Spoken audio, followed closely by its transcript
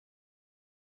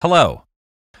Hello,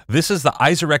 this is the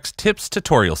AizerX Tips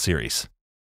tutorial series.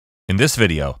 In this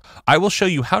video, I will show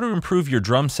you how to improve your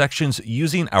drum sections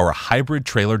using our hybrid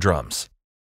trailer drums.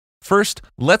 First,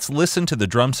 let's listen to the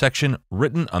drum section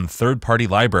written on third-party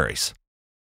libraries.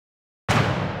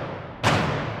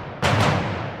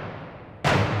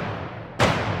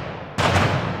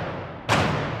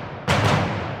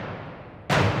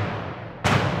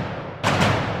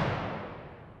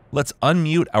 Let's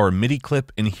unmute our MIDI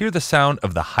clip and hear the sound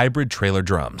of the hybrid trailer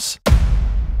drums.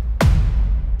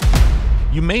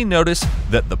 You may notice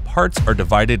that the parts are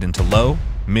divided into low,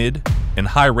 mid, and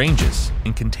high ranges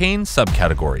and contain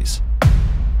subcategories.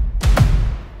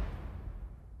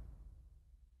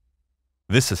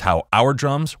 This is how our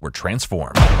drums were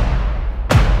transformed.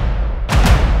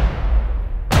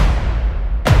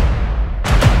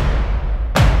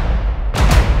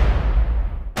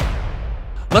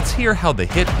 Let's hear how the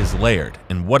hit is layered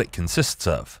and what it consists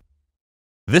of.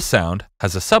 This sound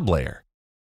has a sublayer.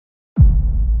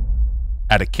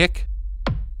 Add a kick.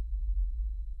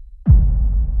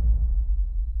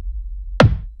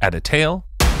 Add a tail.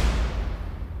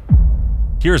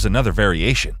 Here's another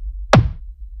variation.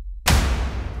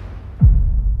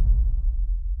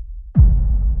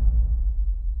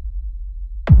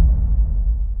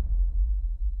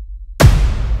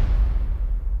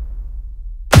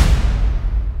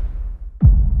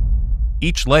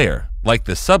 Each layer, like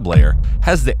the sublayer,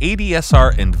 has the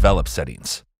ADSR envelope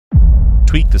settings.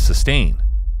 Tweak the sustain.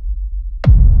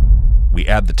 We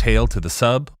add the tail to the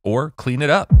sub or clean it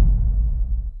up.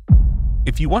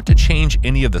 If you want to change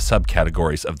any of the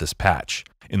subcategories of this patch,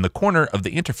 in the corner of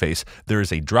the interface there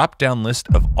is a drop-down list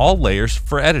of all layers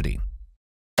for editing.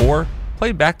 Or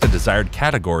play back the desired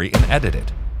category and edit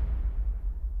it.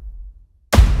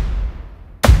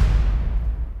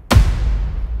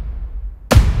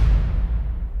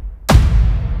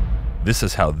 This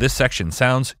is how this section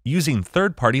sounds using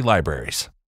third-party libraries.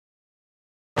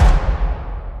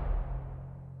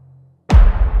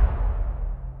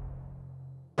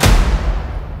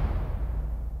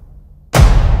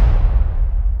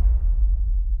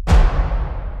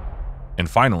 And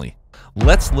finally,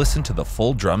 let's listen to the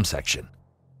full drum section.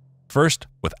 First,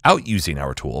 without using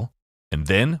our tool, and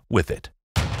then with it.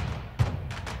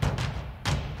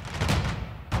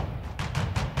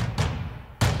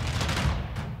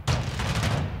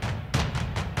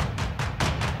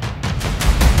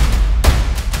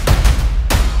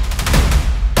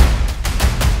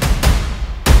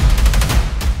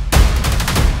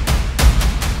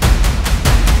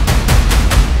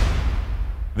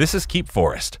 This is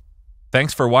Keepforest.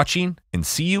 Thanks for watching and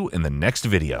see you in the next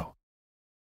video.